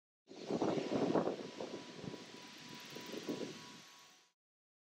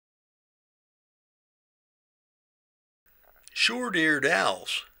Short-eared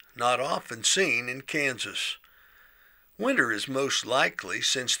owls, not often seen in Kansas. Winter is most likely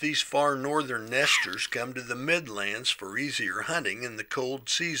since these far northern nesters come to the Midlands for easier hunting in the cold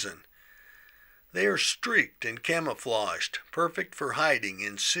season. They are streaked and camouflaged, perfect for hiding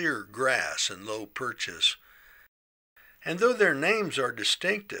in sere grass and low perches. And though their names are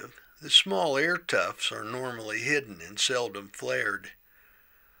distinctive, the small ear tufts are normally hidden and seldom flared.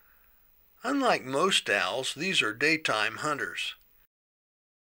 Unlike most owls, these are daytime hunters.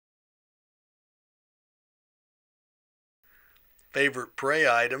 Favorite prey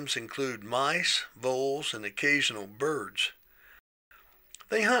items include mice, voles, and occasional birds.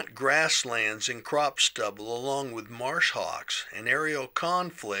 They hunt grasslands and crop stubble along with marsh hawks, and aerial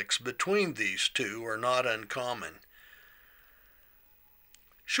conflicts between these two are not uncommon.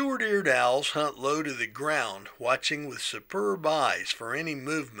 Short-eared owls hunt low to the ground, watching with superb eyes for any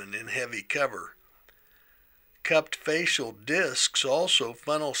movement in heavy cover. Cupped facial discs also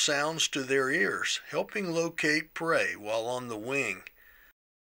funnel sounds to their ears, helping locate prey while on the wing.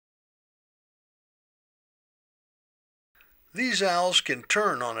 These owls can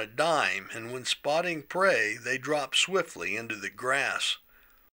turn on a dime, and when spotting prey, they drop swiftly into the grass.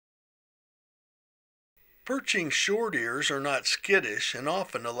 Perching short ears are not skittish and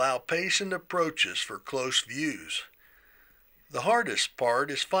often allow patient approaches for close views. The hardest part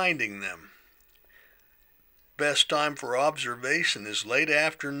is finding them. Best time for observation is late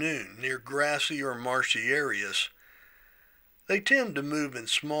afternoon near grassy or marshy areas. They tend to move in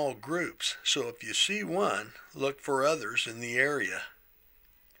small groups, so if you see one, look for others in the area.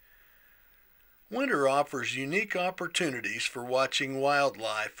 Winter offers unique opportunities for watching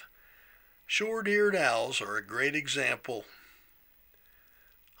wildlife. Short-eared owls are a great example.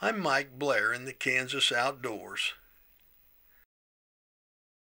 I'm Mike Blair in the Kansas Outdoors.